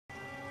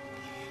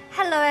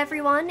Hello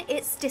everyone,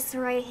 it's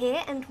Disarray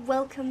here and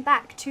welcome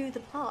back to the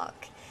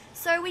park.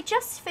 So we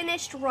just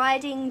finished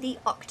riding the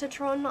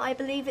Octatron, I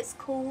believe it's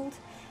called,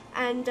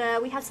 and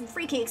we had some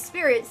freaky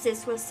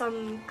experiences with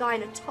some guy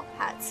in a top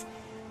hat.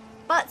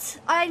 But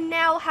I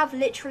now have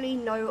literally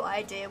no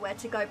idea where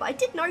to go, but I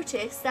did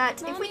notice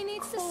that if we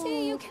needs call to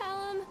see you,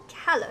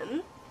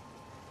 Callum,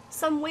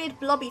 some weird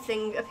blobby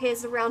thing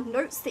appears around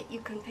notes that you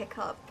can pick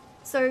up.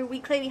 So we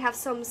clearly have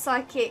some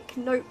psychic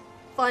note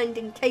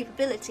finding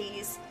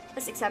capabilities.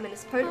 Let's examine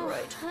this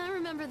Polaroid. Oh, I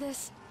remember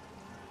this.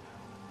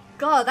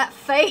 God, that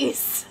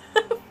face!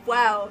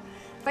 Wow.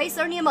 Face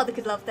only a mother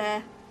could love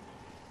there.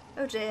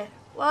 Oh dear.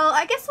 Well,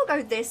 I guess we'll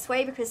go this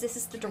way because this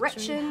is the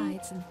direction.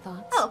 Hides in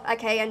thoughts. Oh,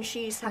 okay, and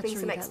she's having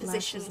some Treachery that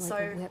exposition, lashes so...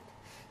 like a whip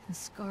and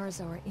scars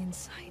our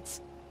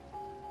insides.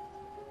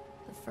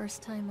 The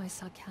first time I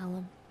saw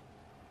Callum,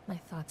 my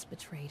thoughts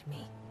betrayed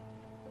me.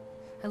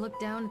 I looked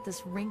down at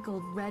this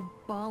wrinkled, red,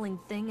 bawling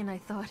thing and I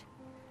thought,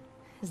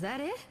 is that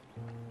it?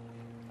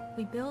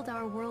 We build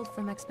our world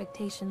from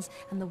expectations,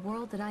 and the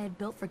world that I had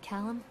built for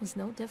Callum was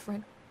no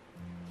different.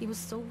 He was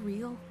so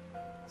real,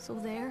 so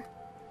there,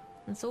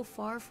 and so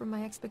far from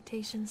my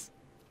expectations.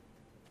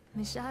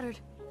 And they shattered,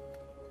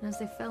 and as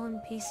they fell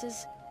in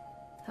pieces,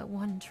 that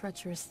one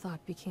treacherous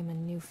thought became a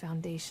new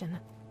foundation.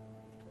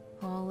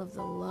 All of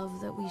the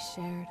love that we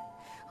shared,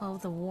 all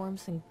of the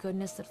warmth and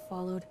goodness that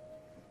followed,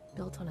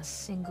 built on a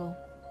single,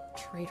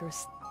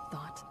 traitorous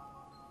thought.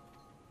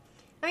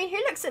 I mean, who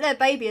looks at their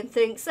baby and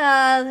thinks,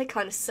 that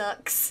kind of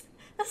sucks?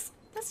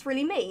 That's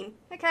really mean.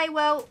 Okay,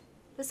 well,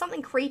 there's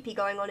something creepy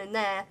going on in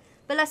there.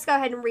 But let's go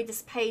ahead and read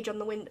this page on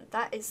the window.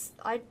 That is,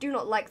 I do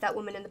not like that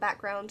woman in the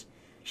background.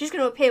 She's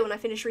going to appear when I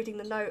finish reading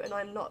the note, and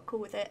I'm not cool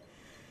with it.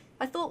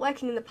 I thought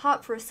working in the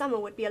park for a summer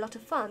would be a lot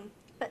of fun,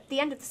 but the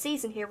end of the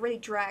season here really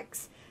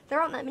drags.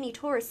 There aren't that many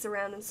tourists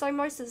around, and so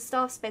most of the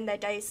staff spend their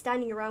days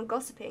standing around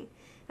gossiping.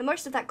 And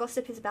most of that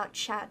gossip is about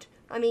Chad.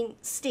 I mean,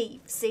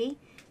 Steve, see?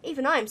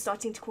 Even I am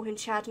starting to call him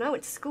Chad, and I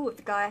went to school with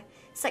the guy.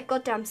 It's that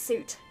goddamn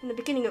suit. In the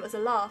beginning it was a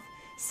laugh.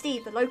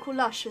 Steve, the local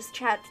lush, as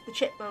Chad, the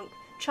chipmunk,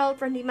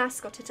 child-friendly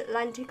mascot at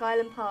Atlantic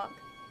Island Park.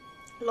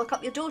 Lock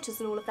up your daughters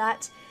and all of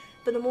that,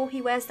 but the more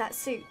he wears that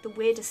suit, the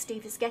weirder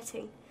Steve is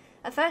getting.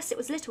 At first it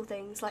was little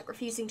things, like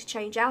refusing to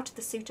change out of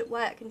the suit at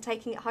work and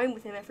taking it home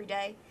with him every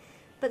day.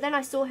 But then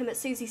I saw him at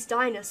Susie's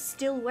diner,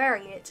 still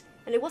wearing it,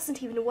 and it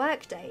wasn't even a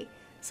work day.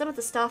 Some of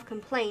the staff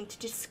complained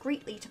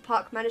discreetly to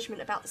park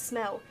management about the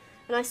smell,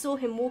 and I saw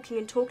him walking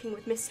and talking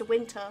with Mr.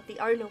 Winter, the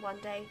owner, one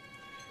day.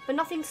 But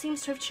nothing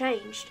seems to have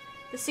changed.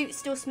 The suit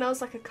still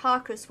smells like a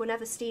carcass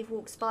whenever Steve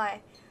walks by,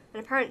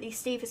 and apparently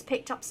Steve has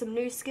picked up some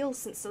new skills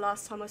since the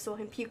last time I saw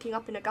him puking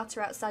up in a gutter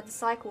outside the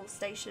cycle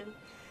station,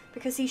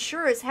 because he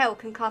sure as hell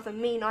can carve a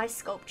mean ice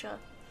sculpture.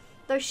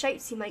 Those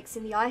shapes he makes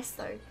in the ice,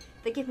 though,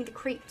 they give me the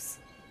creeps.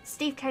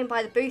 Steve came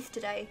by the booth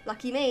today,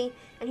 lucky me,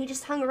 and he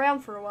just hung around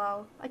for a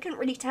while. I couldn't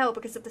really tell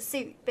because of the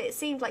suit, but it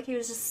seemed like he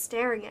was just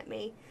staring at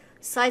me,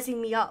 sizing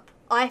me up,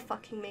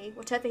 eye-fucking me,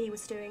 whatever he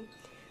was doing.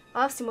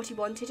 I asked him what he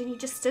wanted, and he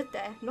just stood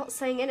there, not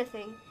saying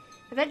anything.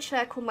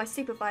 Eventually I called my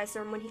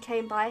supervisor, and when he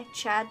came by,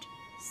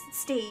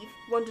 Steve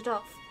wandered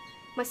off.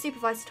 My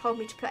supervisor told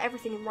me to put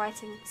everything in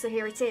writing, so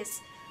here it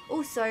is.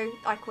 Also,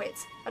 I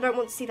quit. I don't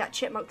want to see that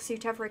chipmunk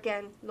suit ever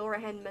again. Laura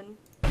Henman.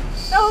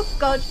 Oh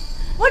god,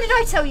 what did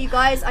I tell you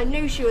guys? I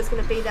knew she was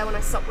going to be there when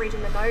I stopped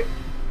reading the note.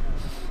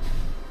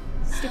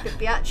 Stupid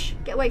biatch,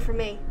 get away from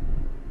me.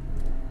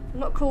 I'm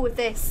not cool with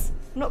this.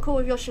 I'm not cool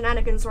with your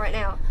shenanigans right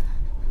now.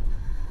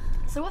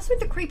 So what's with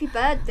the creepy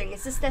bird thing?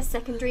 Is this their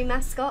secondary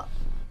mascot?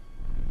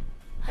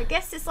 I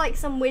guess it's like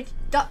some weird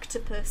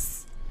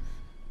ducktopus.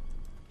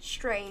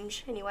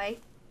 Strange, anyway.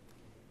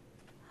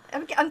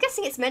 I'm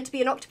guessing it's meant to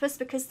be an octopus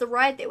because the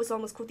ride that it was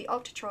on was called the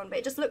Octatron, but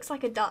it just looks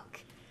like a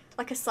duck.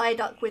 Like a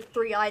psyduck with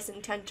 3 eyes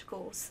and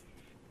tentacles.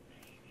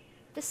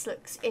 This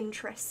looks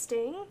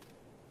interesting.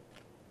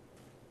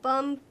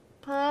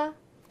 Bumper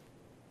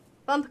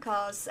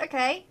cars,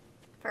 okay.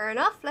 Fair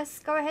enough, let's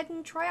go ahead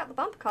and try out the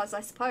bumper cars,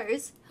 I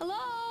suppose.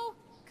 Hello?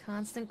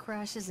 Constant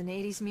crashes and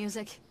 80s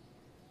music.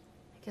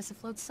 I guess it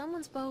floats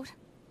someone's boat.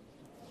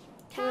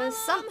 There's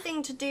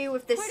something to do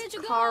with this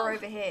car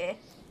over here.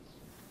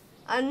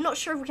 I'm not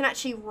sure if we can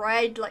actually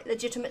ride, like,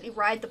 legitimately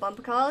ride the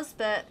bumper cars,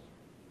 but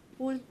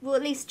we'll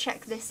at least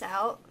check this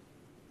out.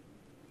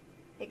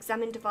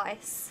 Examine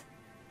device.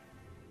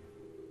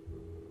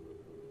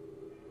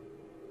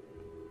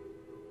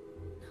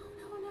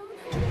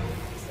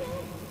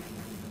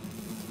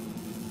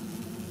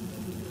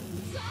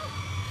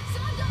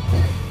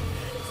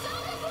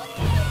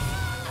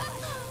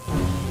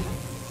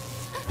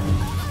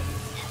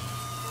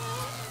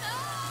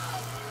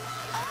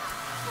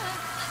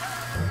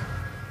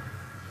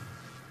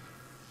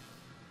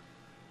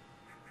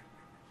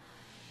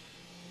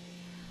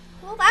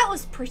 Well, that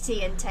was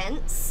pretty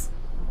intense.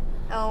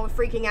 Oh, we're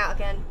freaking out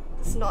again.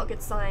 This is not a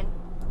good sign.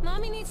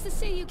 Mommy needs to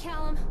see you,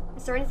 Callum.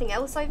 Is there anything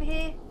else over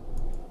here?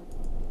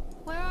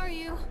 Where are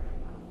you?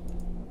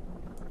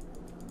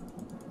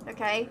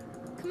 Okay.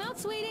 Come out,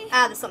 sweetie.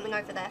 Ah, there's something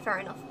over there. Fair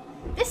enough.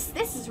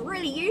 This is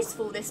really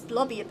useful, this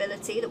blobby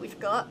ability that we've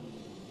got.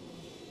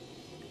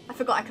 I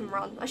forgot I can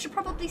run. I should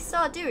probably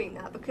start doing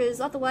that because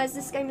otherwise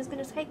this game is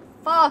going to take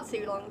far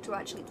too long to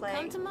actually play.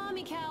 Come to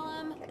mommy,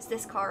 Callum. Okay, it's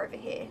this car over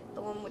here, the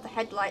one with the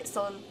headlights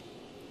on.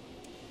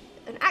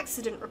 An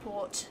accident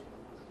report.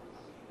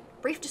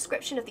 Brief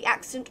description of the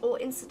accident or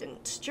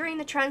incident. During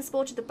the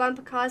transport of the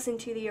bumper cars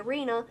into the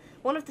arena,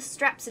 one of the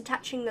straps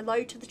attaching the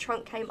load to the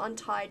trunk came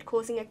untied,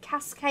 causing a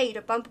cascade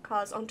of bumper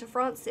cars onto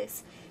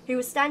Francis, who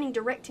was standing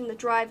directing the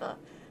driver.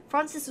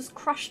 Francis was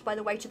crushed by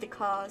the weight of the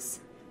cars.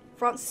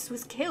 Francis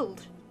was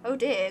killed. Oh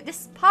dear,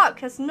 this park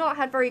has not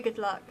had very good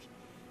luck.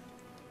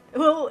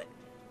 Well,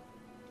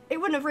 it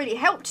wouldn't have really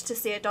helped to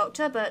see a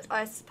doctor, but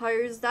I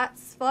suppose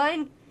that's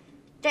fine.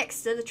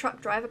 Dexter, the truck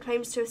driver,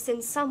 claims to have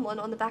seen someone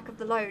on the back of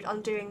the load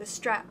undoing the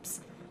straps.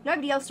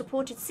 Nobody else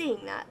reported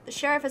seeing that. The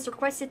sheriff has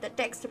requested that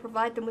Dexter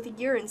provide them with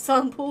urine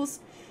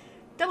samples.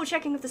 Double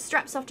checking of the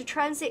straps after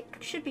transit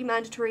should be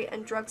mandatory,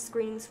 and drug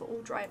screenings for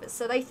all drivers.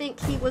 So they think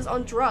he was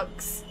on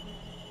drugs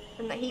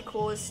and that he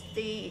caused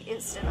the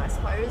incident, I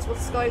suppose.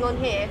 What's going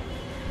on here?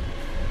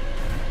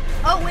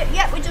 Oh,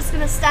 we're just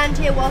going to stand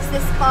here whilst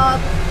this car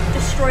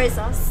destroys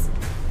us.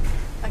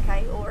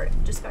 Okay, or it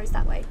just goes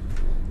that way.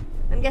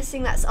 I'm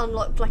guessing that's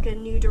unlocked like a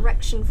new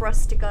direction for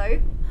us to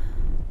go.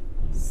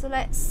 So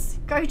let's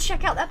go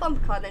check out that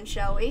bumper car then,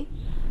 shall we?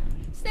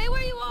 Stay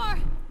where you are.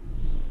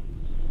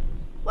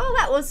 Well,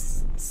 that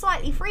was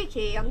slightly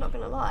freaky, I'm not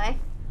going to lie.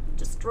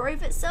 Just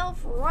drove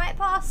itself right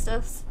past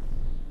us.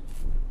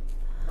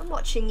 I'm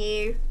watching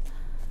you.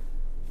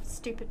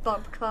 Stupid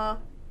bumper car.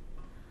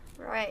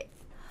 Right.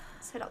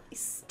 Let's head up these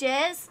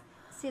stairs,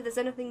 see if there's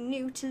anything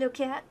new to look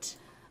at.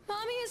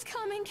 Mommy is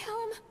coming,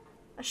 Callum.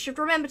 I should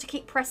remember to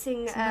keep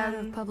pressing It's a matter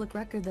of public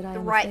record that I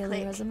am right a failure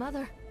click. as a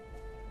mother.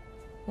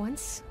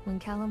 Once, when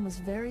Callum was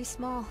very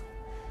small,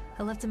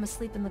 I left him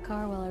asleep in the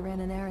car while I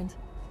ran an errand.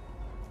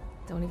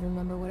 Don't even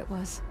remember what it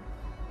was.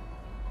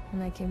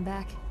 When I came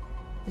back,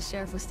 the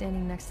sheriff was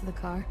standing next to the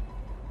car,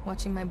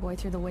 watching my boy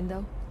through the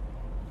window.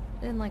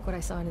 I didn't like what I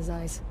saw in his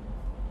eyes.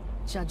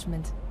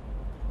 Judgment.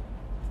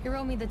 He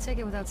wrote me the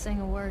ticket without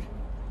saying a word.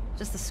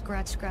 Just the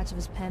scratch of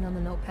his pen on the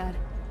notepad.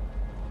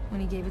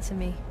 When he gave it to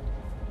me,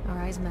 our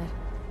eyes met.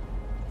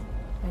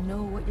 I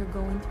know what you're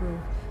going through.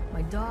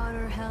 My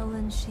daughter,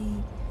 Helen, she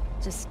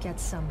just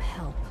gets some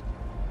help.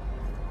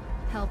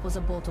 Help was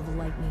a bolt of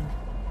lightning.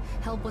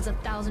 Help was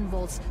 1,000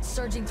 volts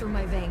surging through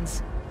my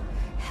veins.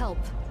 Help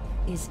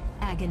is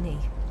agony.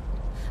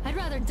 I'd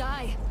rather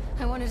die.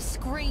 I wanted to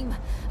scream.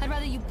 I'd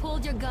rather you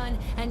pulled your gun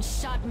and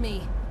shot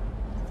me.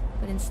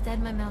 But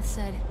instead my mouth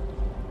said,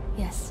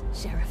 yes,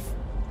 Sheriff.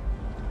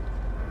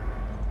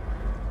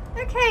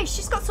 Okay,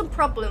 she's got some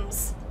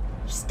problems.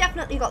 She's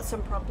definitely got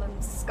some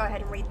problems. Let's go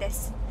ahead and read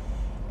this.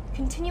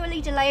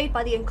 Continually delayed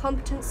by the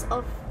incompetence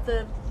of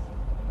the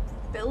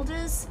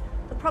builders.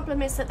 The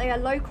problem is that they are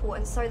local,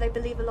 and so they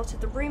believe a lot of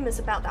the rumours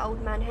about the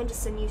old man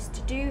Henderson used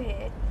to do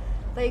here.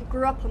 They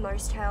grew up on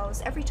those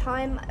tales. Every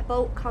time a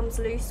bolt comes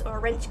loose or a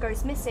wrench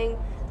goes missing,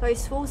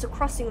 those fools are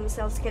crossing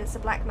themselves against the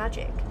black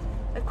magic.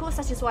 Of course,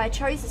 that is why I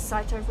chose this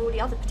site over all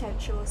the other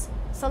potentials.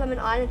 Solomon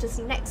Island is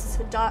a nexus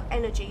for dark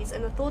energies,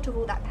 and the thought of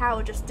all that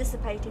power just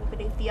dissipating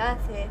beneath the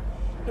earth here,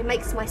 it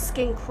makes my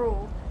skin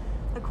crawl.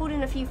 I called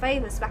in a few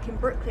favours back in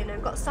Brooklyn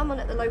and got someone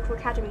at the local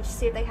academy to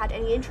see if they had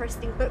any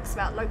interesting books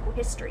about local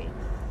history.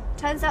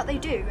 Turns out they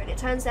do, and it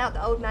turns out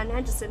that old man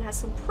Henderson has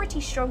some pretty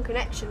strong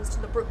connections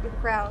to the Brooklyn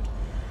crowd.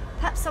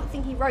 Perhaps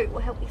something he wrote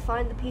will help me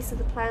find the piece of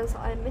the plans that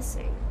I am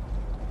missing.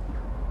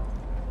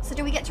 So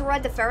do we get to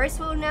ride the Ferris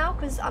wheel now?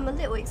 Because I'm a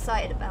little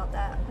excited about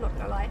that, I'm not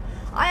gonna lie.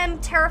 I am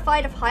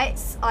terrified of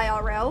heights,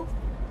 IRL,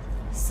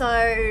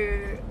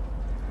 so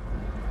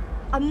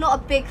I'm not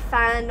a big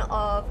fan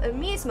of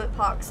amusement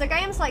parks. So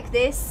games like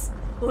this,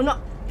 well,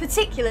 not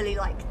particularly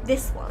like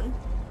this one,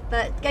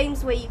 but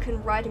games where you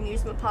can ride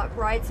amusement park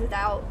rides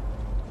without,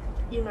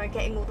 you know,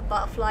 getting all the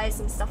butterflies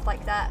and stuff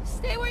like that.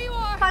 Stay where you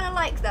are. Kind of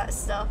like that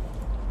stuff.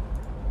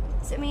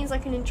 So it means I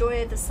can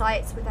enjoy the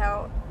sights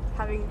without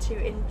having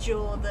to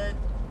endure the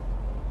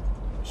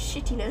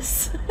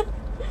shittiness.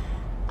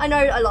 I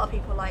know a lot of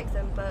people like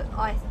them, but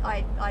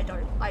I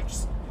don't. I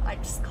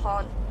just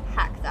can't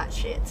hack that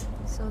shit.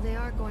 So they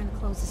are going to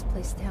close this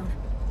place down.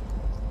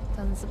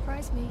 Doesn't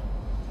surprise me.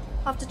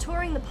 After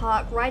touring the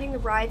park, riding the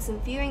rides,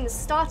 and viewing the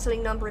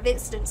startling number of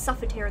incidents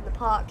suffered here in the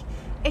park,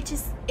 it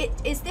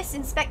is this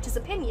inspector's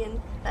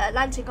opinion that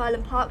Atlantic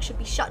Island Park should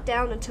be shut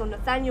down until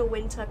Nathaniel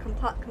Winter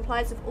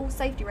complies with all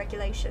safety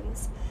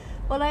regulations.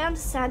 While I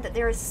understand that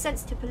there is a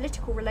sensitive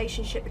political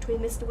relationship between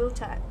Mr.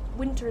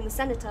 Winter and the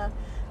Senator,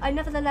 I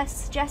nevertheless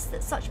suggest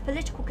that such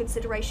political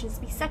considerations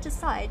be set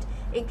aside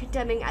in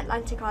condemning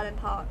Atlantic Island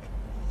Park.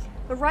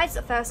 The rides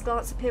at first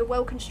glance appear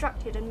well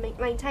constructed and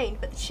maintained,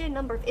 but the sheer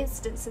number of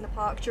incidents in the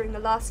park during the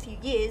last few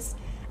years,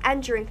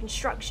 and during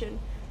construction,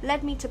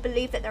 led me to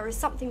believe that there is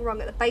something wrong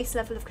at the base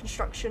level of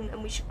construction,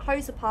 and we should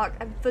close the park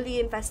and fully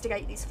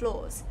investigate these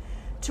flaws.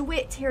 To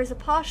wit, here is a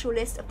partial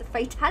list of the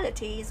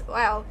fatalities,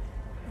 wow,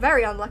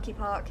 very unlucky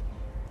park,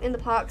 in the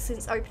park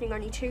since opening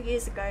only 2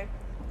 years ago.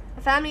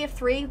 A family of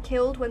 3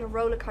 killed when a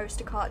roller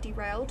coaster cart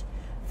derailed.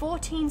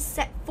 14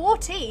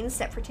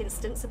 separate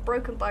incidents of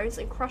broken bones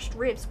and crushed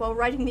ribs while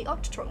riding the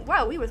Octotron.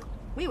 Wow, we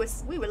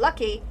were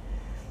lucky.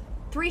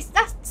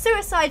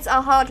 Suicides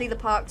are hardly the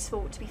park's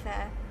fault, to be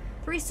fair.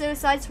 3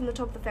 suicides from the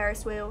top of the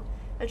Ferris wheel.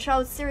 A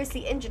child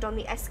seriously injured on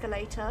the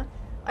escalator.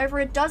 Over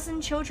a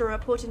dozen children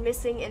reported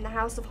missing in the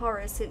House of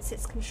Horrors since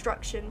its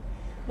construction.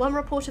 1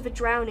 report of a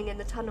drowning in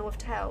the Tunnel of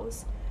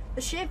Tales.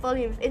 The sheer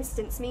volume of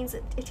incidents means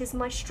that it is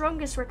my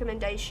strongest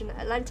recommendation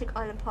that Atlantic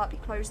Island Park be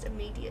closed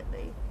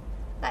immediately.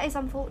 That is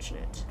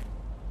unfortunate.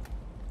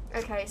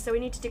 Okay, so we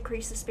need to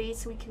decrease the speed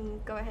so we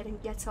can go ahead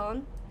and get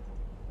on.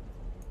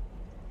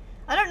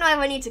 I don't know if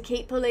I need to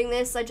keep pulling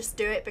this, I just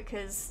do it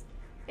because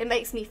it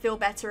makes me feel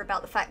better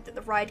about the fact that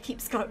the ride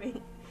keeps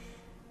going.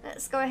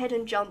 Let's go ahead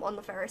and jump on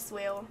the Ferris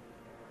wheel.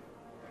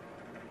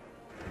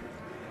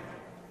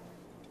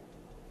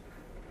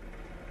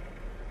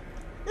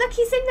 Look,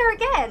 he's in there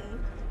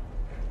again!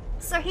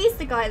 So he's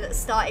the guy that's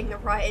starting the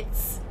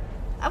rides.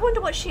 I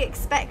wonder what she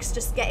expects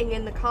just getting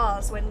in the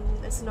cars when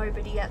there's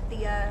nobody at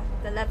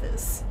the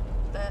levers.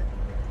 But,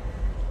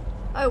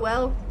 oh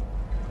well.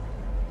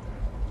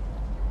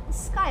 The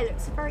sky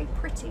looks very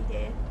pretty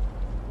here.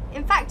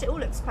 In fact, it all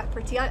looks quite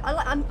pretty.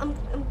 I'm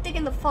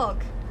digging the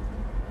fog.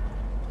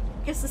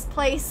 Gives this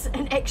place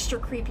an extra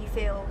creepy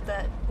feel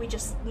that we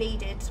just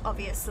needed,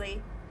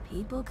 obviously.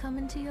 People come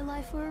into your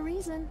life for a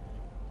reason.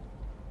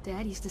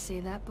 Dad used to say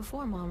that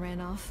before Mom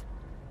ran off.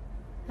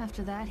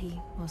 After that,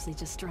 he mostly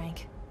just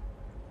drank.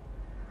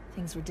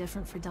 Things were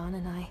different for Don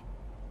and I.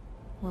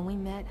 When we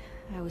met,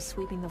 I was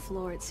sweeping the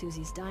floor at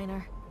Susie's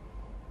diner.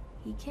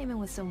 He came in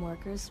with some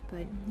workers,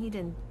 but he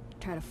didn't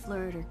try to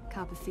flirt or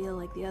cop a feel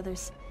like the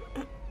others.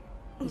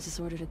 He just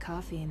ordered a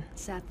coffee and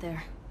sat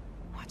there,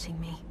 watching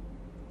me.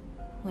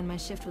 When my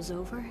shift was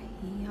over,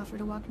 he offered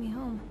to walk me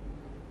home.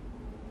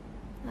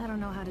 I don't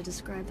know how to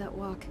describe that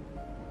walk.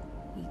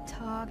 We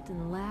talked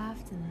and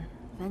laughed and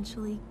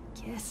eventually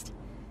kissed.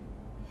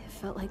 It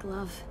felt like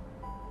love.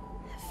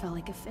 It felt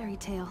like a fairy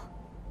tale.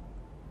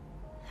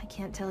 I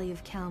can't tell you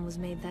if Callum was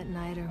made that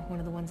night or one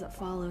of the ones that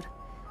followed.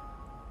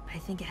 But I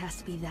think it has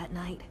to be that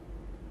night.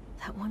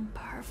 That one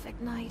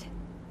perfect night.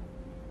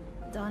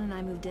 Dawn and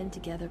I moved in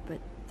together, but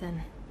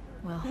then,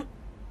 well,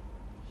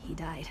 he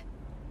died.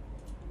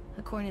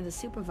 According to the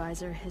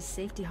supervisor, his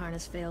safety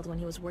harness failed when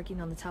he was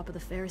working on the top of the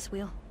Ferris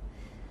wheel.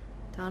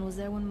 Dawn was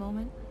there one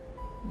moment,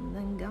 and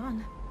then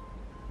gone.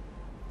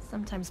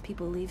 Sometimes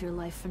people leave your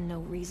life for no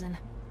reason.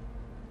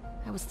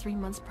 I was 3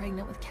 months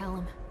pregnant with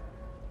Callum.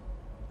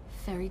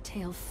 Fairy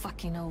tale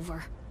fucking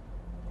over.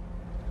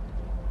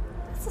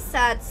 It's a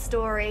sad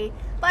story,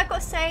 but I've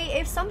got to say,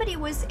 if somebody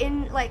was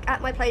in, like,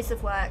 at my place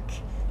of work,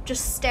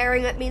 just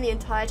staring at me the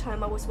entire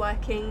time I was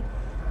working,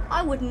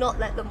 I would not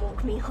let them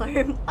walk me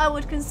home. I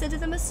would consider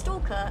them a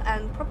stalker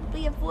and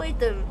probably avoid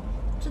them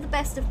to the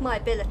best of my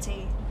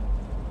ability.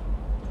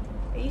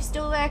 Are you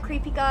still there,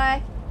 creepy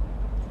guy?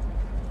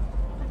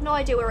 I have no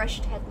idea where I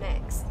should head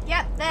next.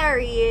 Yep, there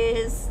he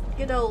is.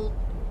 Good old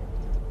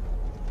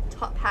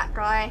top hat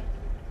guy.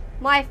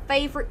 My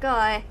favourite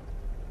guy.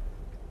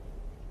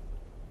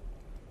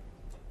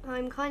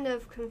 I'm kind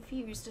of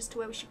confused as to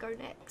where we should go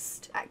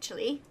next,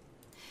 actually.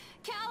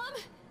 Callum!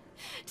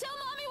 Tell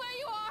Mommy where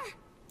you are!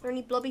 Are there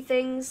any blobby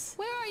things?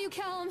 Where are you,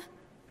 Callum?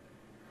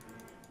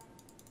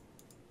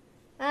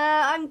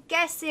 I'm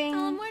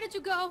guessing... Where did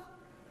you go?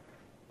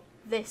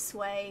 This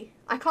way.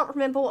 I can't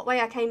remember what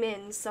way I came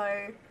in,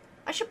 so...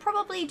 I should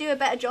probably do a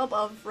better job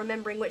of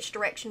remembering which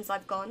directions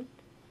I've gone.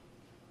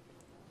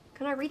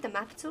 Can I read the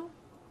map at all?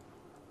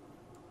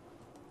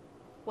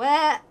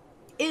 Where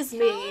is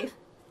me?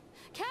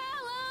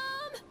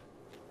 Callum!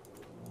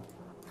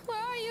 Where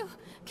are you?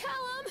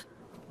 Callum!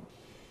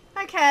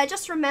 Okay, I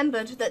just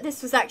remembered that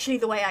this was actually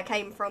the way I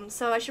came from,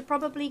 so I should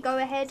probably go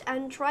ahead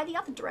and try the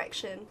other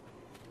direction.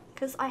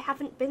 Because I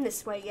haven't been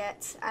this way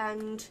yet,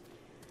 and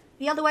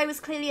the other way was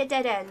clearly a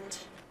dead end.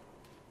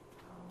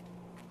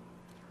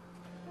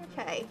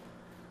 Okay.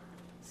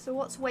 So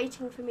what's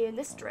waiting for me in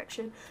this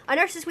direction? I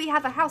noticed we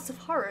have a House of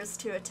Horrors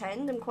to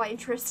attend. I'm quite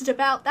interested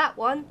about that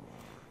one.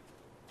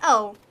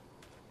 Oh.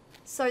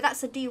 So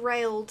that's a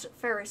derailed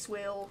Ferris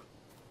wheel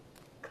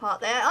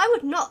cart there. I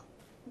would not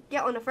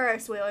get on a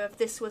Ferris wheel if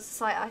this was the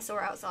sight I saw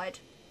outside.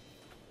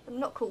 I'm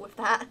not cool with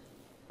that.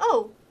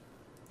 Oh.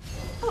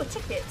 Oh, a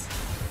ticket.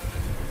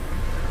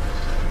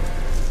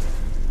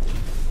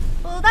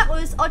 Well, that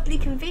was oddly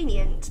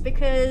convenient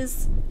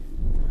because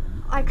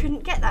I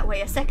couldn't get that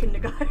way a second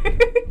ago.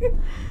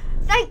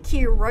 Thank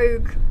you,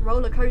 rogue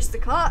roller coaster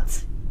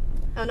cart.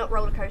 Oh, not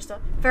roller coaster.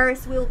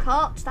 Ferris wheel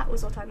cart. That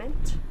was what I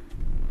meant.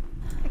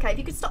 Okay, if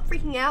you could stop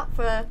freaking out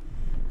for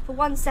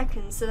 1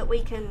 second so that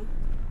we can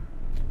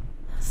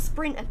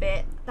sprint a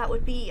bit, I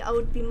would be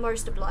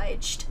most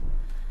obliged.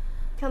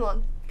 Come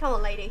on,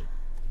 lady.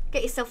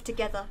 Get yourself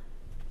together.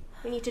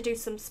 We need to do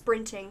some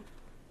sprinting.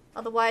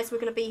 Otherwise, we're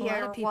going to be here a while.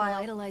 A lot of people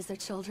idolize their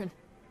children.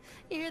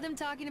 You hear them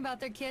talking about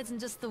their kids and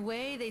just the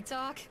way they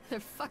talk, their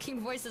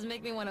fucking voices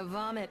make me want to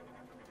vomit.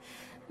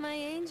 My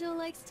angel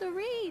likes to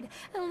read,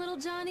 and little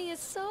Johnny is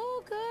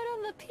so good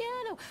on the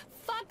piano.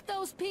 Fuck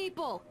those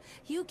people!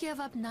 You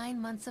give up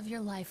 9 months of your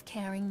life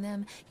carrying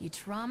them, you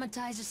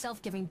traumatize yourself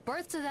giving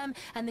birth to them,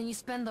 and then you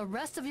spend the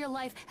rest of your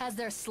life as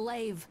their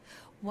slave.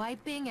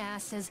 Wiping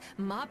asses,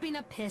 mopping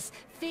a piss,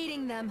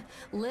 feeding them.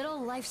 Little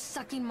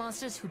life-sucking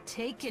monsters who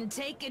take and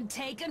take and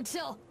take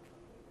until...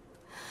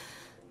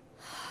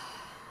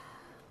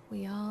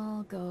 we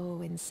all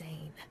go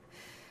insane.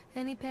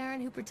 Any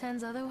parent who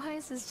pretends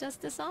otherwise is just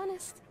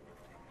dishonest.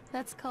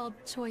 That's called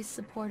choice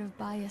supportive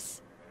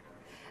bias.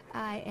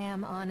 I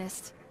am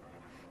honest.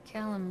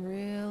 Callum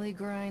really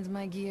grinds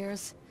my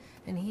gears,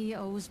 and he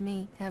owes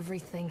me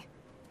everything.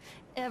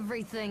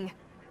 Everything.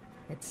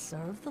 It'd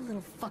serve the little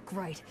fuck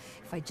right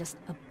if I just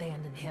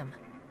abandoned him.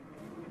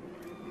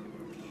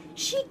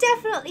 She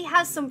definitely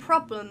has some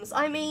problems.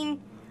 I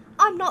mean,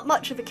 I'm not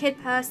much of a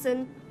kid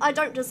person. I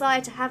don't desire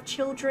to have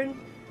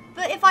children.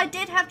 But if I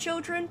did have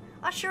children,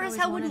 I sure as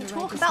hell wouldn't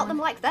talk about them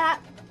like that.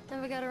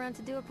 Never got around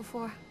to do it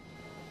before.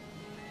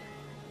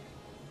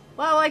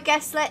 Well, I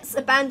guess let's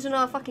abandon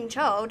our fucking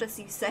child, as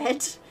you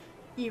said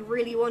you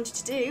really wanted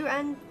to do,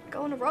 and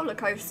go on a roller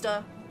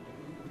coaster.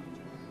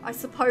 I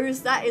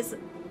suppose that is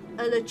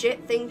a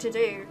legit thing to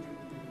do.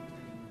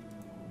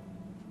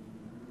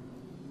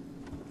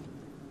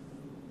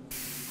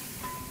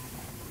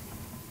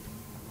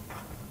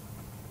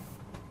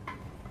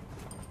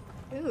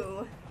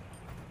 Ooh.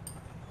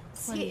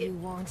 What do you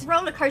want?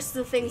 Roller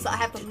coasters are things that I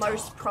have the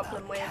most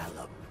problem with.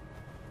 Callum.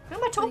 Who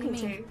am I talking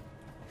to?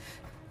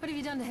 What have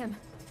you done to him?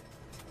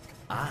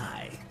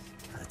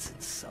 That's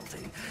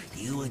insulting.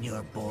 You and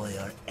your boy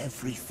are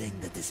everything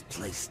that this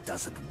place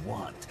doesn't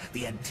want.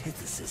 The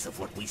antithesis of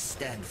what we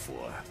stand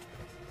for.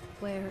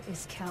 Where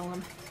is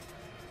Callum?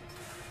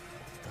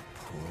 The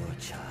poor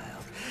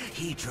child.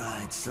 He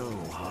tried so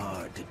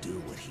hard to do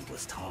what he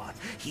was taught.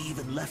 He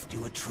even left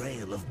you a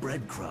trail of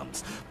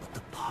breadcrumbs. But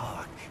the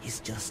park is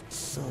just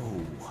so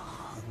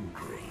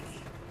hungry.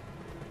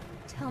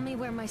 Tell me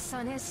where my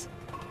son is.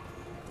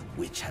 The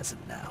witch has him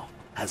now.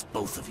 Has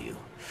both of you.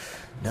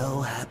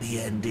 No happy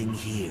ending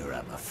here,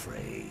 I'm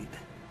afraid.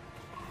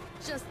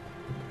 Just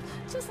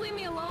leave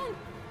me alone.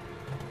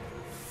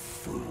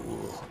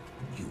 Fool.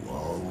 You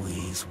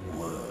always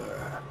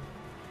were.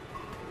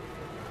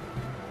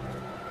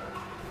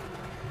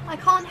 I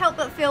can't help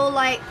but feel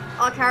like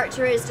our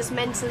character is just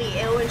mentally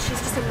ill and she's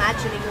just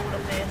imagining all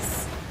of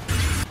this.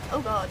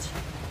 Oh god.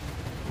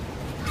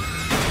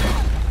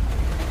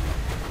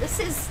 This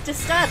is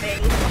disturbing.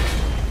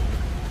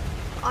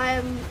 I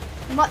am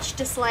much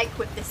dislike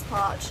with this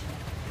part.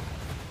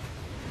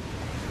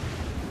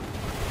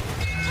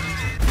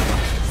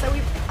 So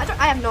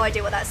I have no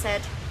idea what that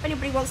said. If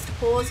anybody wants to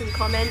pause and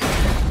comment,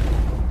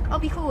 I'll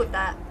be cool with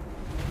that.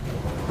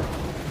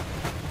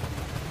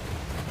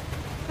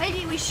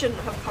 Maybe we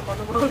shouldn't have come on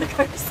a roller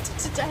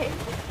coaster today.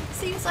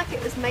 Seems like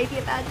it was maybe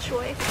a bad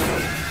choice.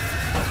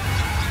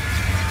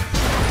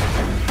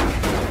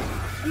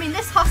 I mean,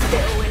 this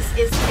hospital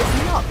is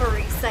not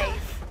very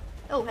safe.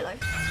 Oh, hello.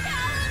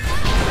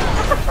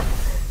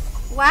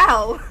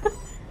 Wow.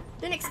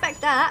 Didn't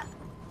expect that.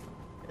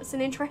 That's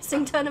an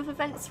interesting turn of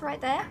events right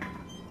there.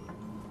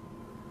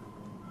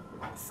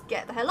 Let's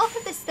get the hell off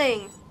of this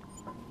thing.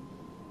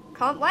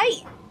 Can't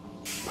wait.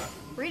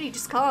 Really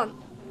just can't.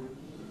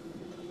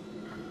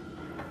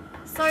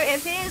 So it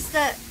appears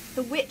that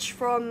the witch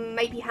from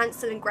maybe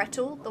Hansel and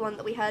Gretel, the one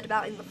that we heard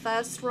about in the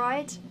first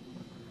ride,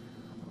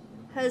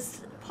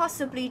 has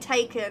possibly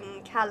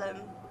taken Callum.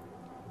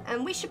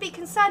 And we should be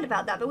concerned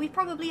about that, but we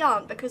probably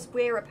aren't because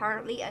we're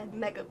apparently a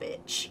mega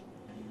bitch.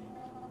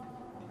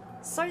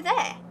 So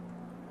there.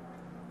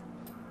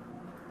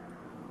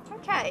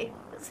 Okay,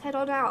 let's head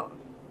on out.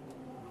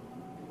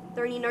 Are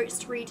there any notes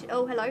to read?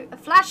 Oh, hello. A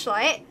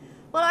flashlight?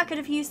 Well, I could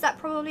have used that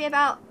probably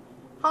about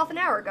half an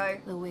hour ago,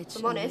 The witch if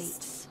I'm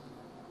honest. awaits.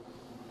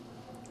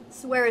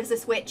 So where is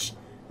this witch?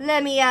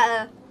 Let me at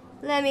her.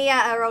 Let me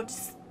at her.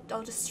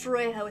 I'll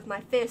destroy her with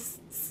my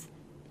fists.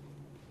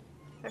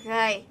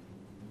 Okay.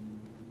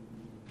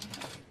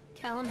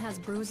 Callum has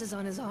bruises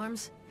on his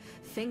arms,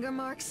 finger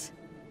marks.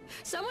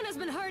 Someone has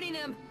been hurting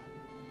him.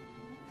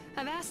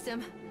 I've asked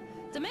him,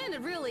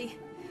 demanded really,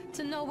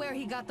 to know where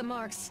he got the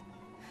marks.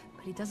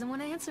 But he doesn't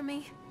want to answer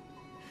me.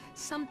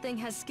 Something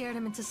has scared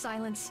him into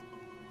silence.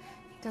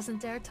 He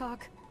doesn't dare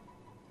talk.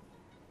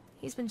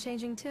 He's been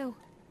changing too.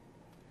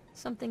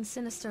 Something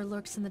sinister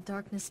lurks in the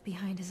darkness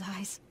behind his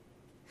eyes.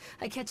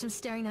 I catch him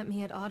staring at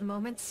me at odd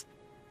moments.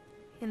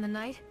 In the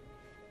night,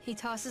 he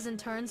tosses and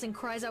turns and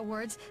cries out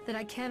words that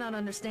I cannot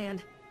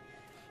understand.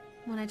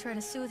 When I try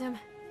to soothe him,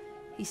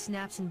 he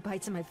snaps and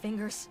bites at my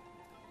fingers.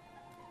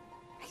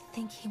 I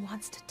think he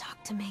wants to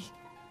talk to me.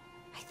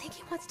 I think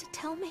he wants to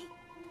tell me.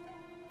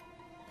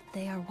 But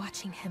they are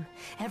watching him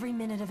every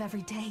minute of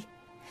every day.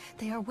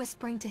 They are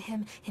whispering to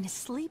him in his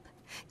sleep,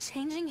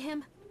 changing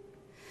him.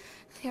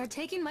 They are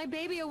taking my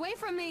baby away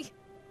from me.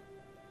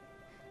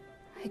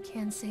 I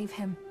can save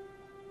him.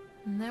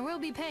 And there will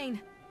be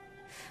pain.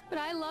 But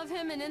I love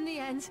him, and in the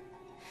end,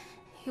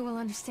 he will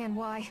understand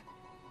why.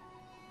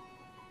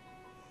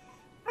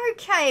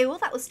 Okay, well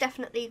that was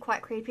definitely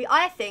quite creepy.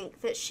 I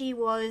think that she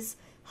was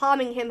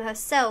harming him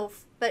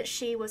herself, but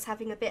she was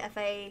having a bit of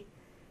a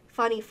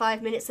funny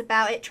 5 minutes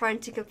about it, trying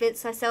to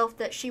convince herself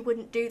that she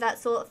wouldn't do that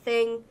sort of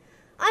thing.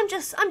 I'm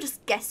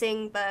just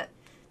guessing, but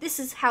this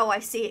is how I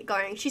see it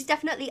going. She's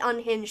definitely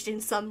unhinged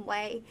in some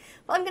way.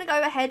 But I'm going to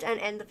go ahead and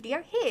end the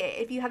video here.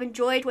 If you have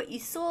enjoyed what you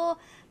saw,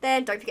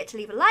 then don't forget to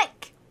leave a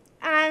like.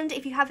 And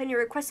if you have any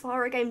requests for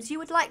horror games you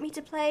would like me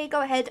to play,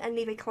 go ahead and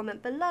leave a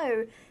comment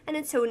below. And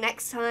until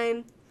next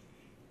time,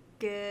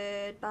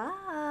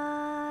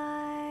 goodbye.